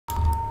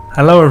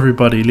Hello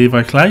everybody,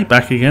 Levi Clay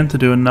back again to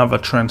do another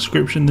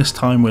transcription. This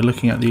time we're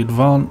looking at the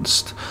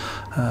advanced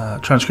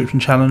transcription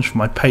challenge for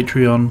my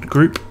Patreon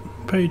group.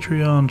 Check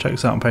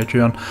us out on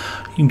Patreon.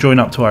 You can join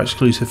up to our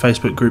exclusive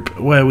Facebook group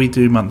where we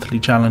do monthly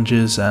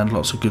challenges and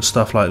lots of good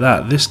stuff like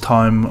that. This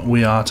time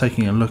we are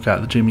taking a look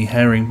at the Jimmy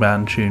Herring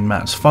Band tune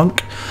Matt's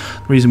Funk.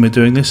 The reason we're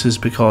doing this is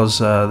because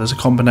there's a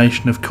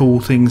combination of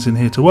cool things in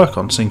here to work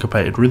on.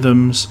 Syncopated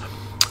rhythms,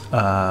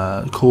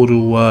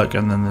 chordal work,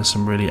 and then there's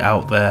some really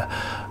out there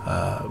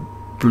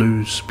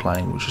blues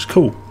playing, which is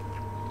cool.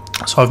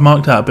 So I've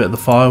marked out a bit of the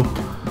file,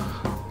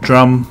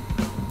 drum,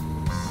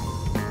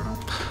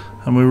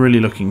 and we're really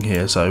looking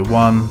here. So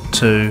 1,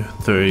 2,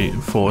 3,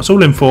 4. It's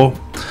all in 4.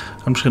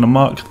 I'm just going to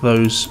mark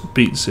those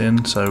beats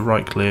in. So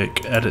right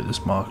click, edit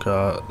this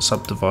marker,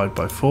 subdivide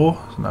by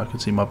 4. So now I can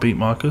see my beat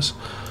markers.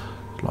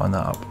 Line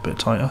that up a bit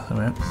tighter. There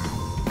we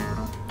go.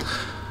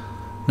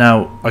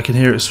 Now I can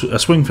hear it's a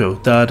swing feel.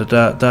 Da da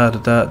da da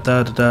da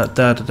da da da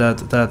da da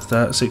da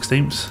da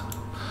 16ths.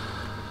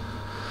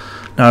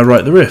 Now I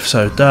write the riff.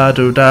 So da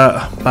da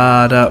da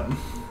ba da.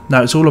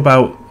 Now it's all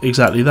about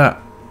exactly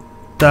that.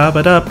 Da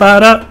ba da ba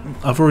da.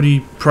 I've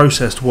already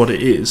processed what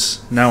it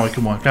is. Now I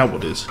can work out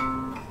what it is.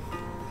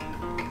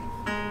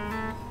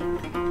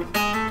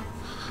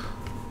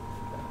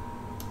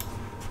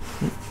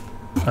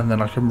 And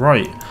then I can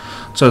write.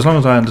 So as long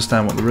as I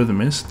understand what the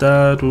rhythm is,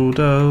 da do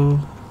do.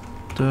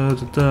 Da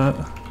da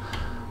da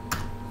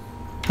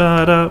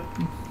da da.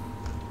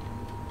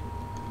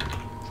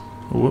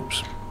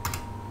 Whoops.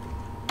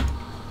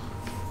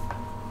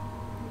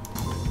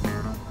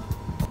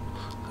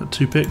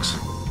 Two picks.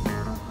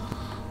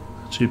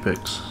 2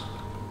 picks.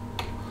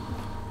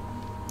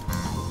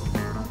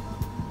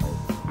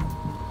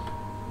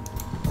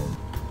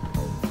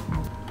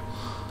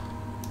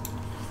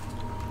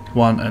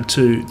 One and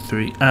 2,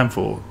 3 and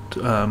 4.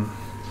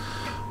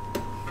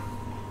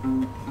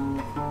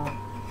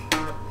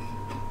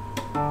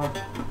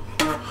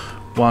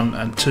 1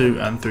 and 2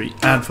 and 3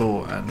 and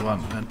 4 and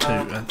 1 and 2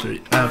 and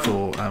 3 and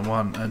 4 and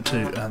 1 and 2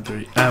 and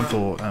 3 and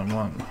 4 and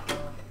 1.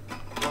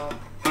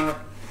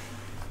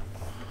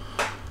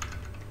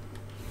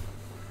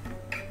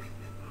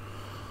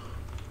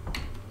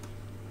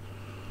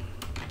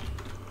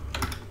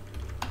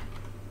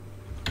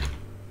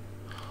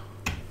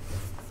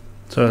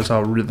 So that's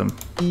our rhythm.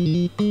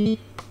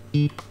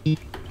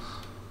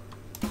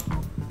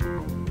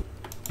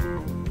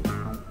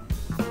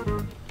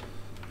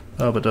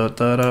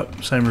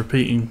 Same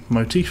repeating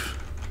motif.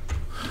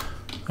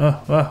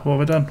 What have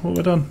I done? What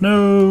have I done?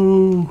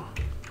 No!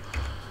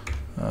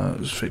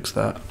 Let's fix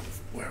that.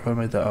 Where have I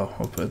made that? Oh,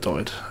 I'll put a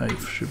dotted.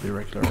 8th should be a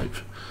regular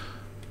 8th.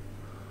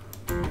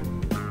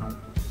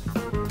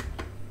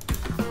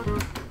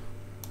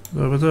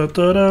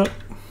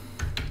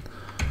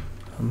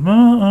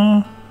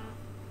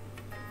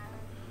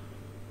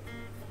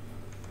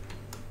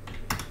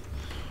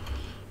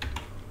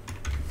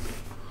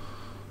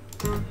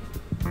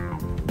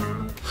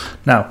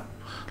 Now,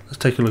 let's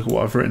take a look at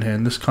what I've written here,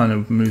 and this kind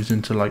of moves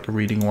into like a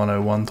reading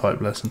 101 type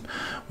lesson.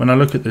 When I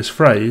look at this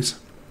phrase,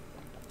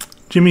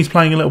 Jimmy's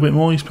playing a little bit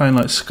more. He's playing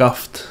like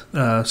scuffed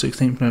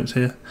 16th notes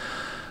here,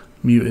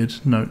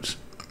 muted notes.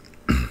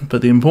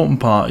 But the important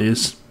part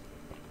is,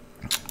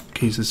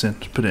 keys this in,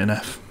 just put it in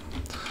F.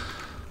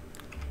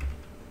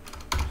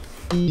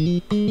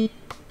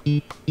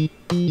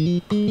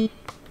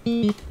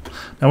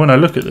 Now when I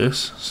look at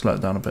this, slow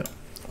it down a bit,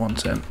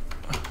 110.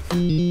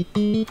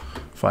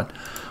 Fine.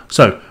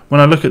 So when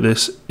I look at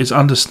this, it's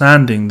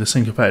understanding the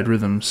syncopated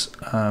rhythms.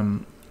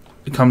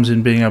 It comes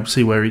in being able to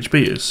see where each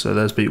beat is. So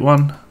there's beat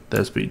 1,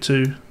 there's beat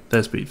 2,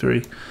 there's beat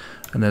 3,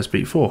 and there's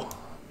beat 4.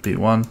 Beat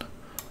 1,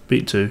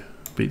 beat 2,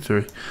 beat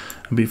 3,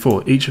 and beat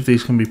 4. Each of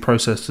these can be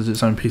processed as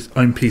its own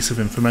piece of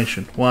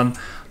information. 1,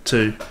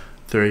 2,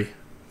 3,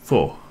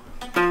 4.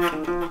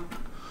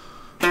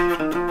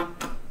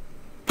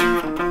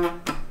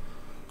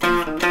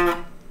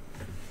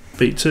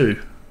 Beat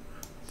 2,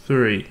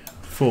 3,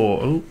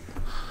 4. Oh.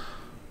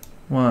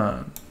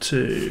 1,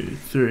 2,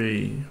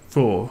 3,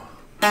 4.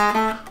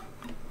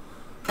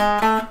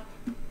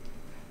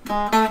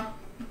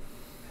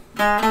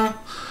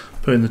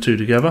 Putting the 2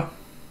 together.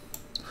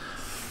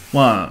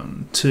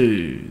 1,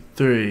 2,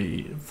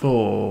 3,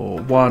 4.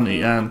 1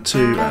 and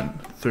 2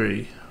 and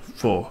 3,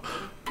 4.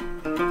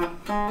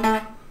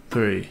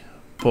 3,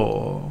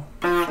 4.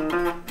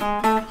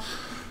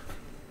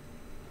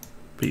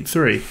 Beat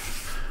 3.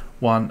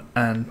 1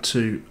 and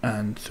 2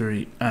 and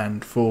 3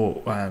 and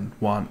 4 and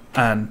 1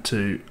 and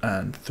 2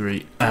 and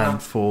 3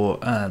 and 4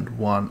 and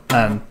 1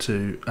 and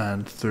 2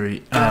 and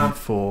 3 and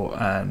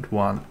 4 and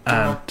 1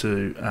 and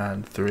 2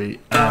 and 3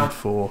 and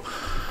 4.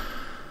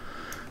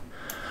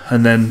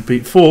 And then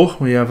beat 4,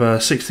 we have a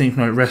 16th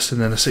note rest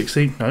and then a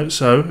 16th note.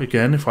 So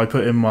again, if I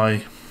put in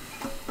my,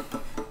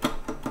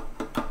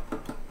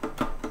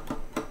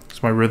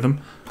 it's my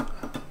rhythm,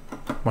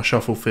 my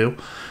shuffle feel.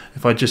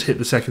 If I just hit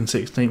the second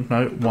 16th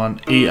note,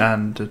 1 E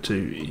and a 2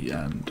 E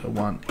and a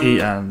 1 E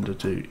and a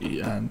 2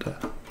 E and a.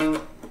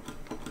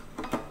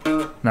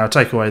 Now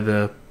take away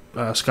the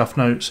scuff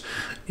notes.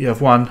 You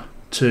have 1,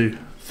 2,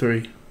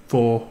 3,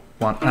 4,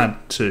 1 and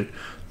 2,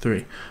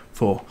 3,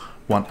 4,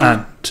 1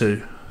 and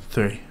 2,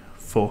 3,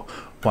 4,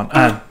 1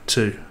 and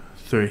 2,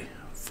 3,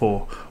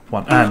 4,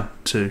 1 and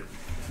 2.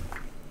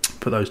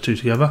 Put those two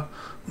together.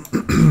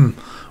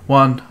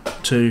 1,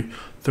 2,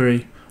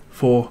 3,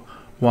 4,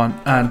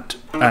 1 and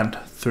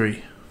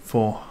 3,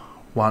 4,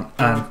 1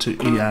 and 2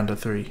 E and a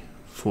 3,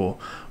 4,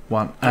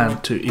 1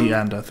 and 2 E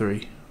and a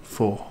 3,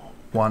 4,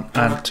 1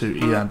 and 2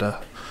 E and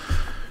a.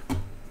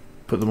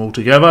 Put them all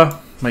together.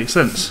 Makes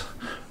sense.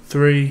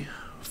 3,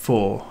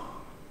 4.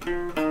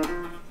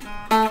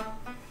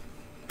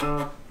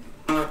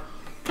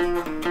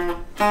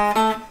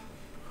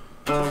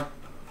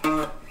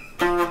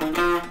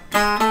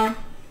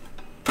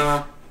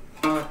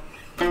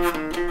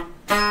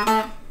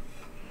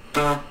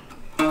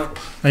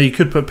 Now you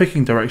could put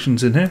picking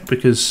directions in here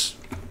because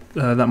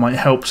that might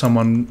help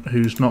someone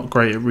who's not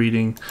great at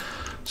reading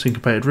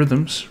syncopated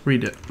rhythms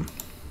read it.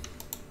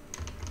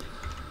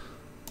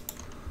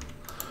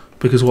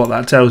 Because what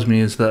that tells me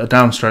is that a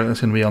downstroke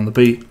that's going to be on the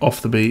beat,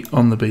 off the beat,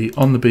 on the beat,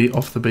 on the beat,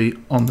 off the beat,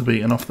 on the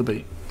beat, and off the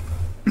beat.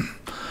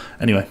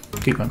 Anyway,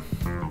 keep going.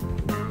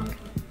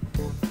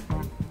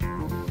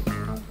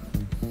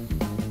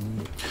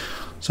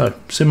 So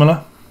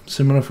similar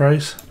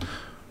phrase.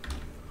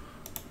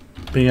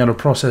 Being able to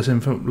process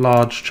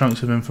large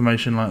chunks of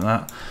information like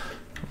that.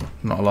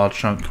 Not a large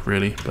chunk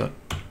really, but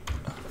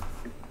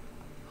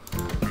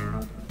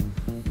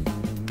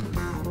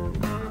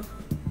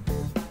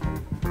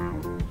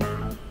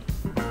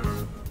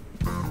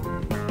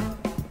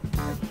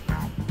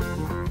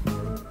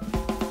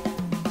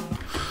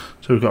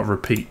so we've got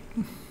repeat.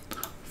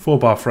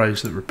 4-bar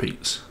phrase that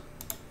repeats.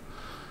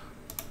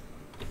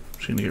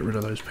 Just going to get rid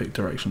of those pick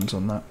directions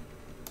on that.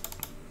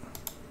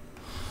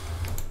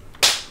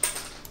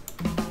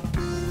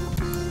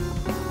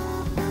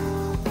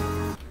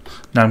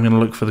 Now I'm going to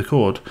look for the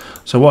chord.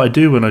 So what I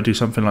do when I do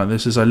something like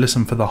this is I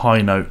listen for the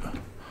high note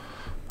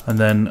and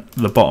then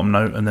the bottom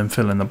note and then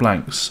fill in the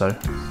blanks. So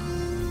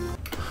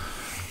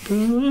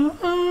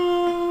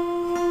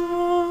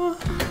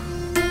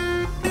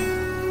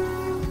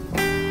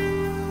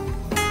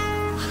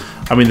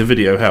I mean the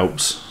video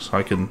helps, so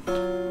I can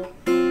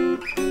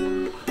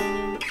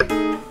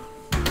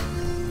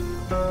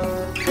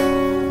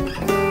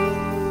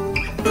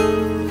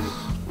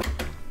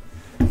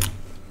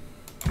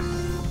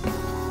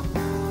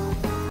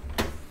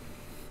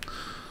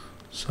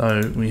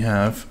so we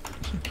have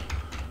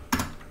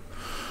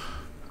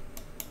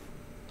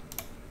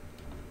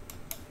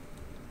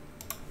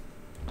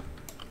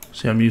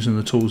see I'm using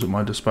the tools at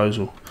my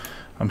disposal.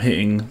 I'm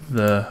hitting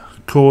the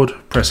chord,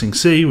 pressing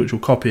C, which will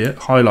copy it,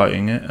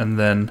 highlighting it, and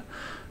then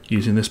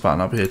using this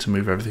button up here to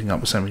move everything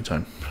up a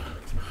semitone.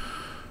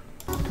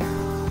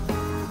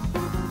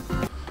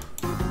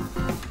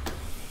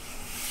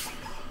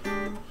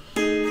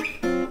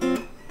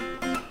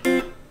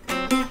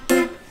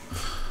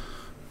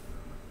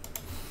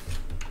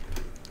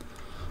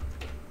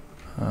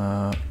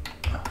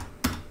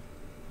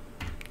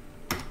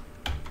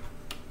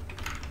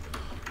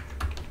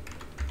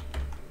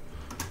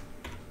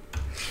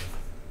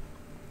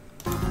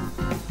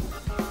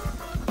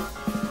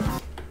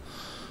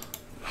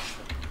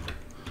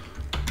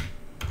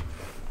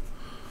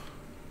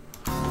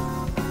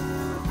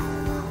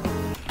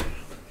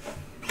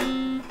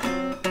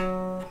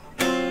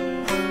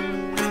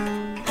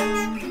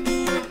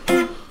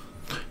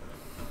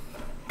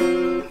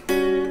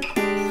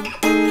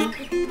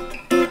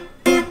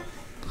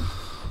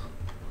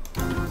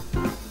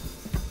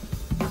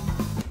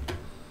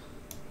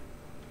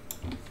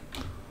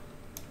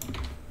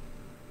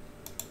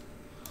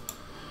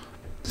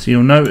 So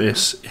you'll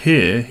notice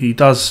here he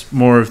does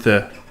more of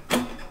the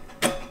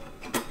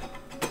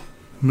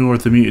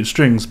muted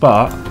strings,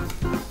 but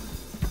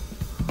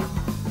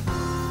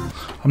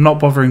I'm not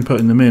bothering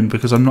putting them in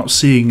because I'm not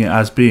seeing it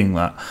as being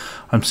that.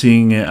 I'm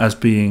seeing it as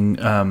being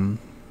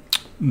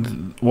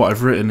what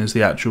I've written is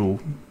the actual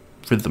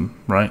rhythm,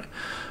 right?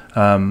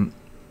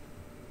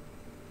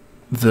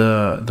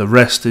 The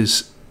rest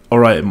is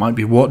alright, it might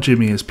be what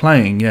Jimmy is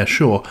playing, yeah,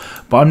 sure,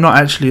 but I'm not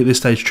actually at this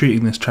stage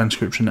treating this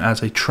transcription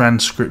as a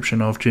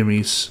transcription of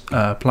Jimmy's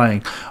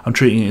playing. I'm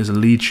treating it as a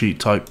lead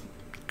sheet type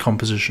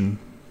composition.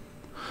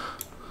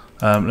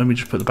 Let me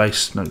just put the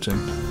bass notes in.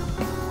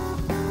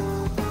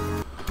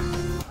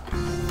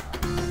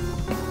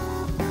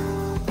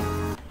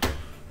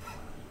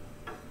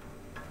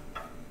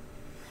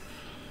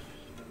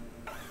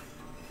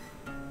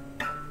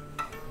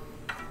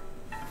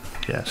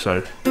 Yeah,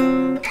 so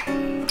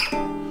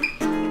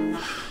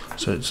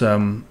it's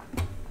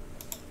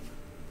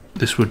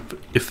this would,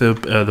 if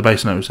the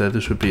bass note was there,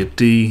 this would be a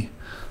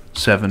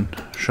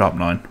D7 sharp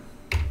 9,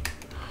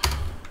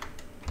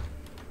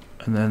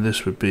 and then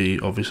this would be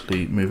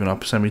obviously moving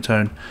up a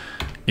semitone,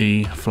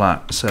 E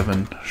flat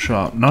 7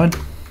 sharp 9,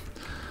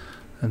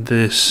 and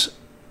this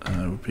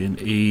would be an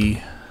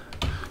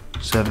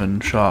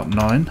E7 sharp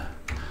 9.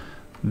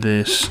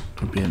 This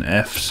would be an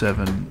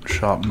F7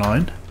 sharp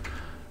 9,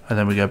 and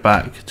then we go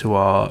back to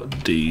our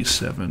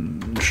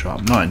D7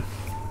 sharp 9.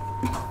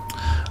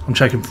 I'm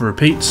checking for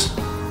repeats.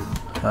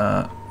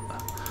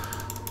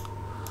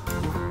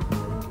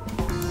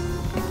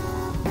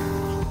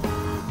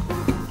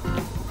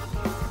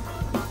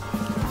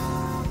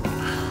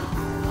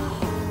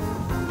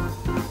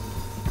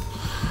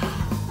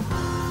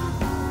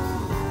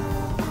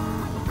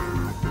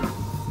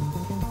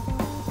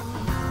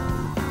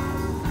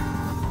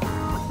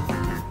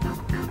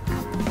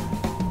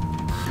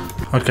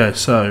 Okay,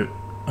 so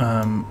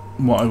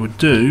what I would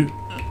do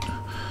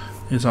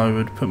is I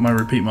would put my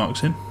repeat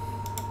marks in.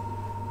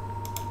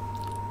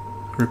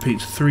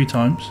 Repeats 3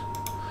 times.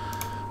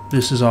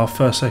 This is our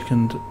first,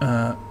 second.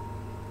 No,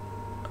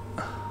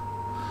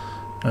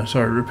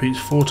 sorry, repeats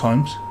 4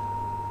 times.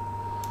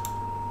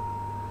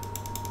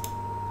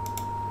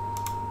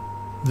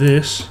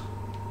 This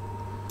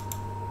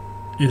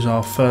is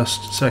our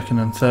first, second,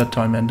 and third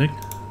time ending.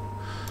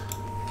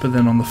 But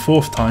then on the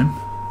 4th time,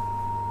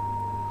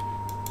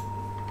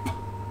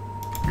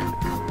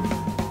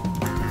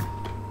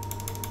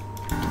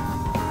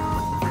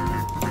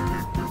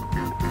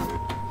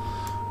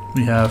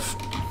 we have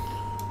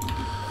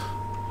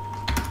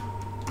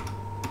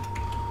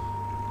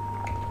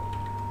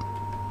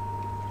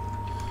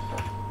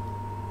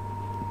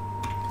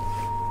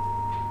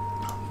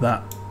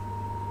that.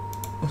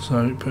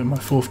 So putting my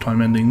 4th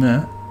time ending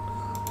there.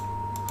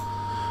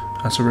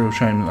 That's a real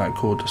shame that that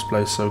chord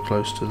displays so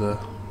close to the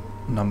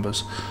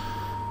numbers.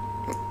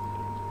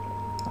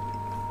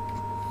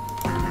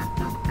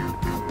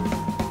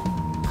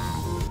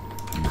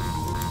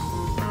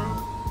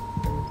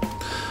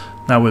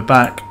 Now we're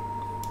back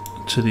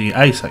to the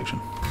A section.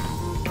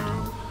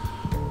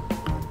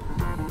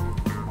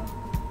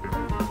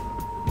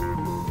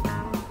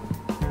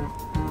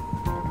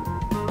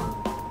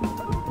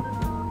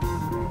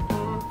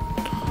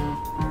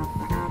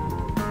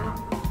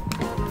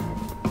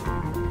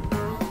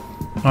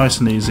 Nice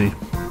and easy.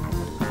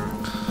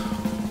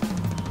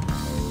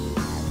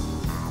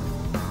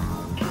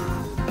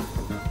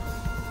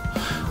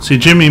 See,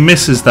 Jimmy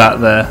misses that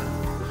there.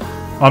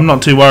 I'm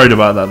not too worried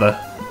about that though.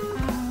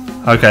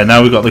 Okay,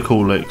 now we've got the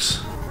cool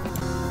licks.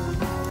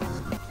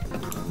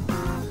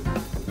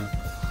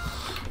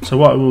 So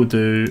what I will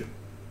do,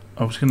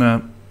 I was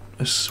gonna,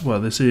 well,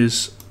 this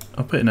is,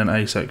 I'll put in an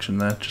A section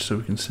there just so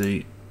we can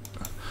see.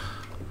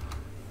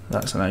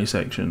 That's an A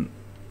section.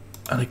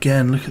 And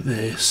again, look at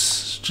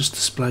this. Just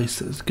displays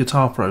that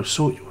Guitar Pro,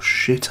 sort your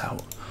shit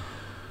out.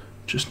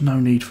 Just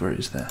no need for it,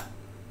 is there?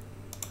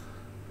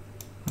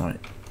 Right.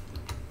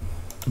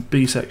 A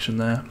B section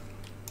there.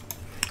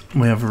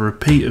 We have a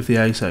repeat of the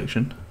A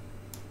section.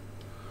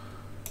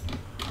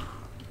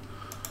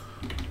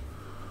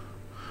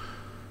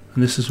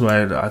 And this is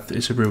where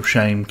it's a real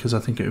shame, because I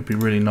think it would be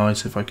really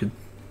nice if I could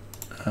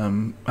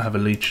have a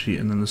lead sheet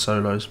and then the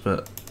solos,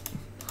 but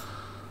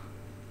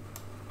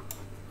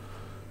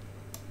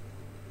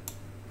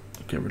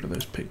get rid of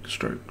those pick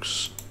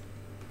strokes.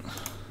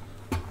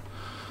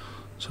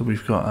 So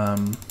we've got,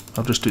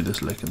 I'll just do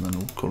this lick and then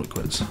we'll call it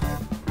quits.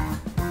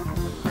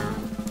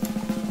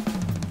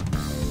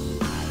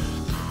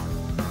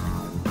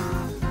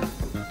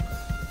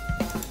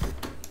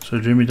 So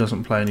Jimmy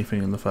doesn't play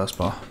anything in the first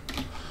bar.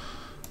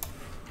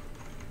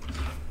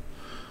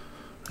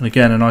 And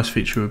again, a nice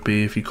feature would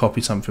be if you copy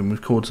something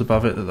with chords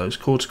above it, that those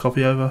chords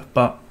copy over,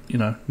 but you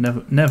know,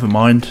 never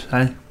mind,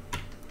 hey?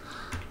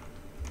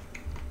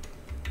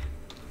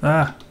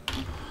 Ah.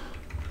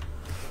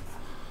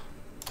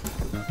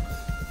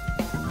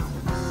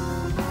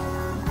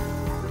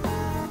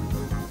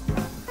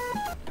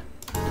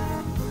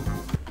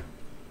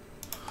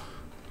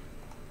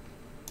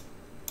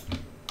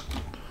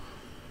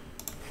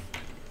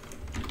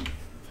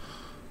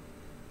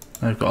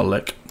 I've got a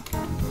lick.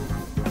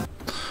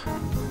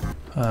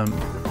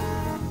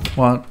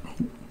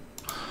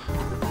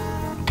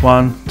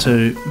 1,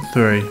 2,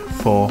 3,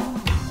 4.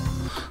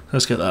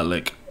 Let's get that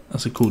lick.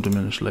 That's a cool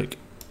diminished lick.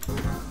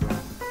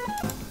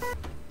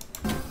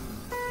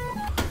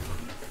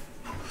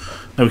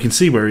 Now we can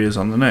see where he is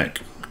on the neck.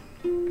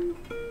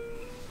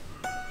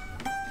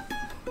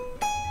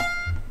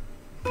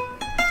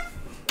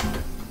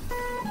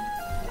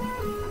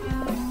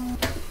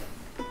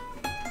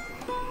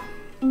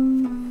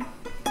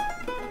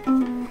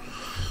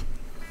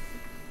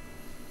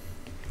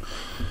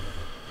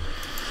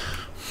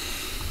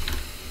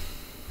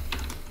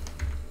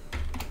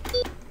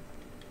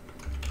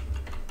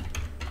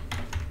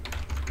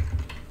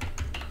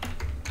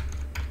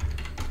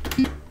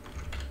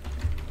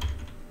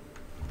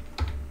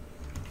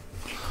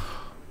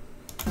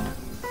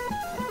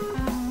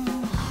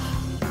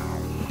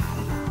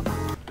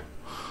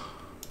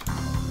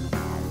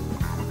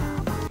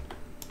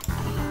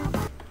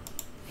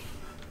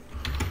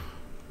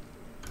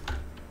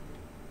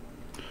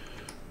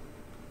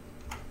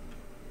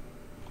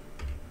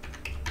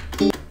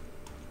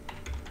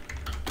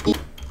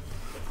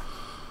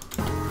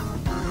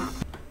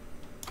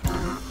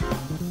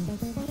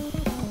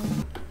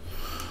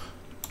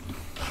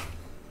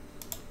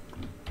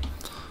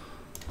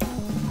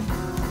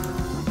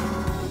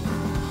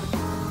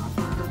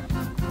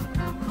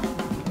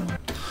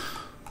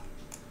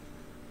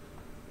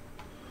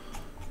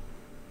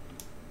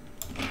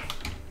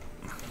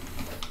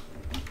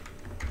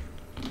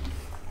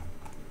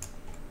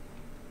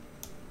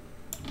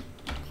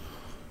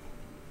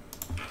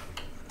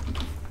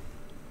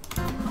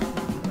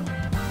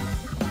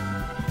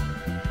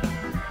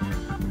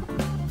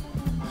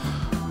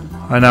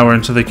 Right, now we're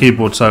into the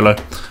keyboard solo,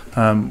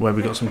 where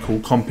we got some cool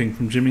comping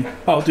from Jimmy.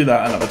 I'll do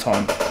that another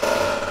time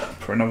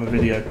for another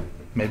video,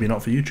 maybe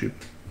not for YouTube.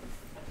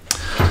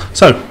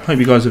 So, hope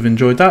you guys have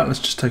enjoyed that. Let's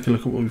just take a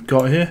look at what we've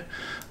got here.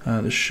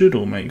 This should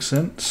all make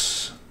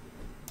sense.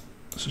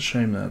 It's a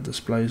shame that it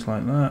displays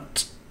like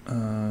that.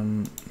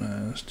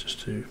 Let's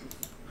just do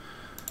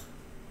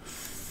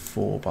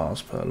 4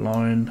 bars per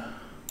line.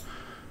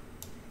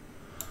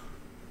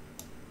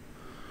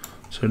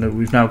 So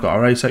we've now got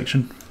our A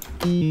section.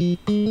 It's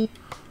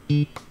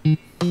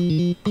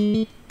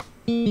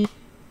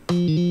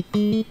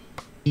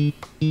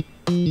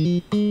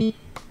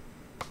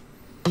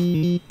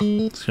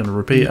going to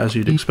repeat as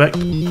you'd expect.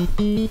 Now,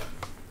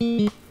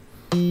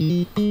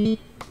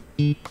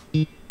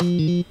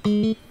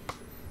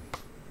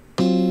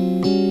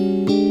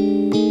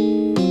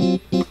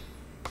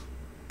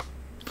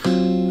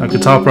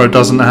 Guitar Pro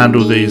doesn't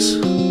handle these,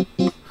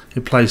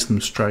 it plays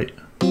them straight.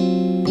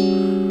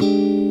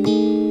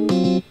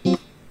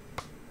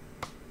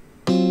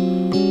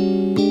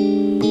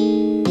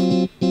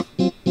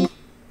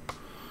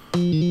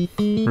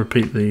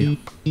 Repeat the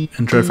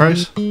intro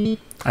phrase,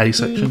 A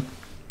section.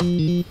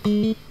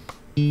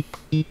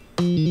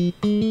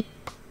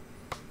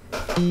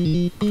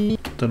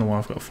 Don't know why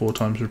I've got 4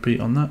 times repeat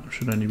on that, it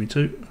should only be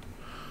 2.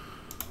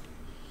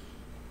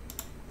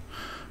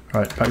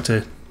 Right, back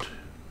to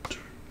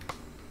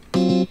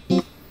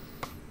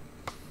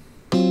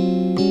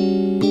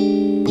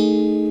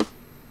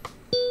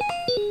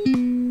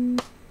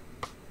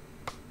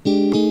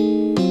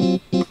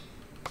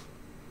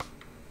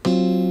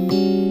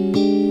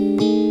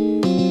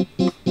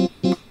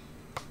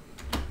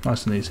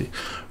nice and easy.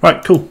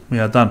 Right, cool, we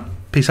are done.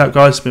 Peace out,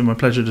 guys. It's been my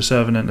pleasure to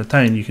serve and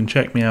entertain. You can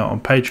check me out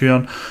on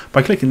Patreon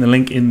by clicking the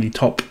link in the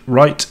top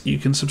right. You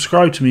can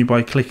subscribe to me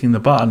by clicking the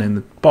button in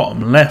the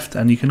bottom left,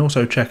 and you can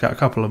also check out a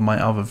couple of my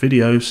other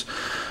videos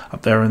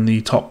up there in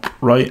the top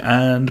right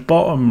and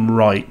bottom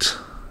right.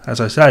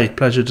 As I say,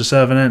 pleasure to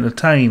serve and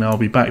entertain. I'll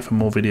be back for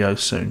more videos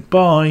soon.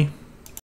 Bye.